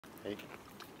Okay.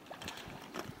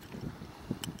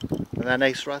 And a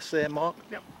nice wrasse there, Mark?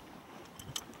 Yep.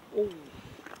 Oh.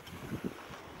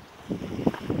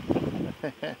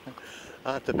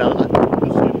 That's a belter.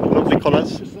 Lovely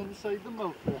colours. Just inside the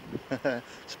mouth there.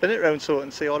 Spin it round so I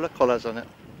can see all the colours on it.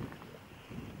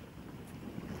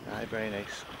 Aye, very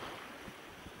nice.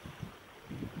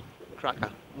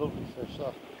 Cracker. Lovely fish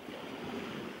that.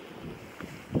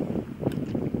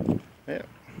 Yeah.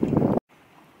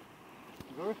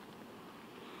 Good.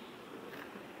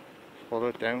 Follow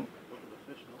it down. Look at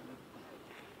the fish,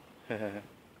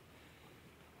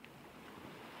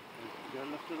 yeah,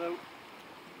 lift it out.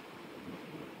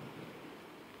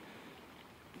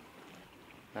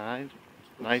 Aye,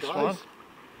 Good nice size. one.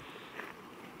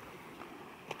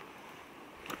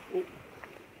 Oh.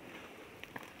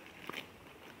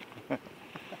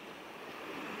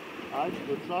 Aye,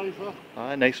 good size that.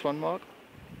 Aye, nice one, Mark.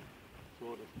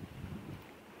 Sorted.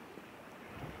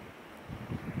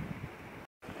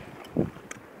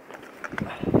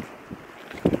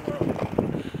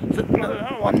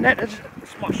 That one netted,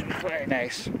 smashing, very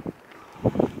nice.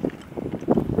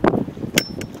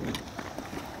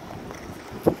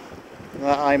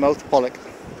 That Eyemouth pollock,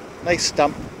 nice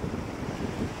stamp.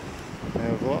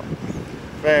 There we go.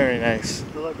 Very nice.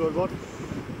 Another good one.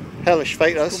 Hellish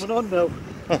fighters. Coming on now.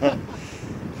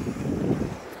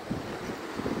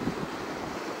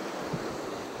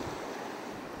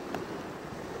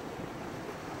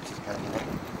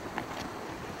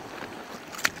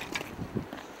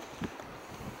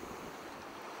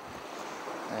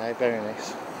 Aye, very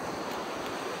nice.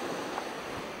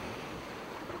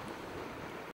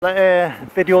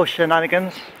 Video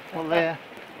shenanigans. Well,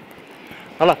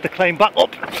 I'll have to climb back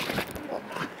up.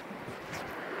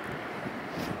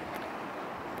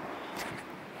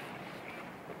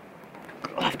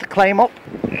 I'll have to climb up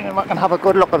and I can have a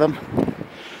good look at them.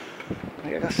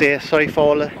 Like I say, sorry for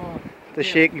all the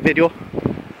shaky video.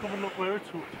 Come and look where it's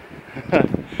hooked.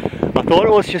 I thought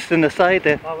it was just in the side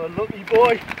there. Have a lucky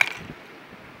boy.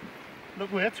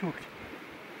 Look where it's hooked.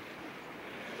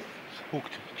 It's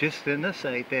hooked just in the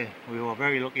side there. We were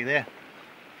very lucky there.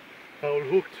 Foul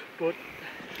hooked, but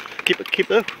Keep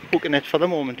the hook in it for the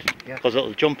moment, because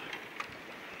it'll jump.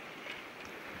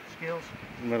 skills.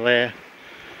 And we'll if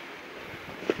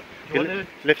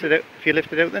you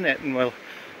lift it out the net, and we'll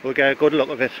get a good look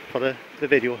of it for the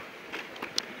video.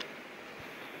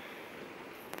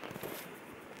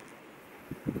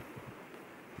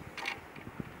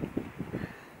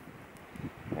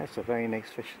 That's a very nice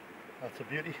fish. That's a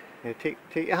beauty. Yeah, take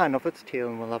your hand off its tail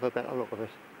and we'll have a better look of it.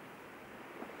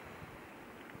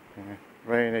 Yeah,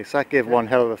 very nice. That gave one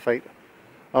hell of a fight.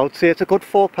 I would say it's a good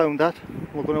 £4 that.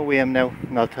 We're going to weigh him now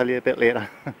and I'll tell you a bit later.